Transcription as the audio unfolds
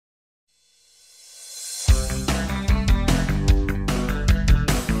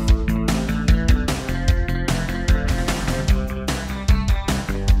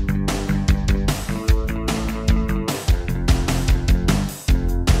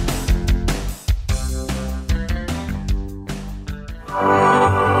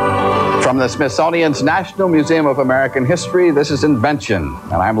the Smithsonian's National Museum of American History, this is Invention,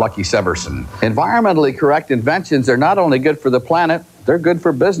 and I'm Lucky Severson. Environmentally correct inventions are not only good for the planet, they're good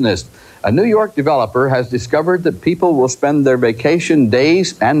for business. A New York developer has discovered that people will spend their vacation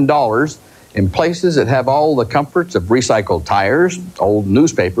days and dollars in places that have all the comforts of recycled tires, old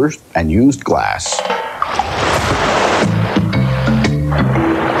newspapers, and used glass.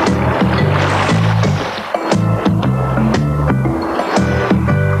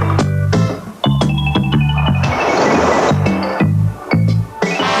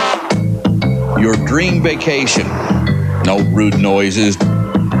 Your dream vacation. No rude noises,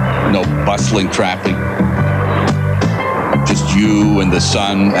 no bustling traffic. Just you and the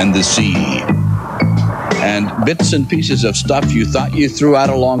sun and the sea. And bits and pieces of stuff you thought you threw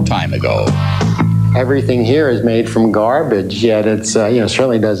out a long time ago. Everything here is made from garbage, yet it's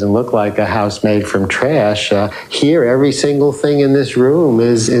certainly doesn't look like a house made from trash. Here, every single thing in this room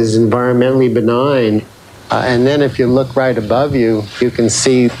is environmentally benign. And then if you look right above you, you can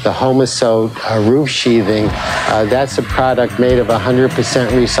see the Homasote roof sheathing. That's a product made of 100%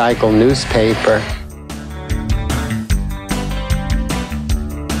 recycled newspaper.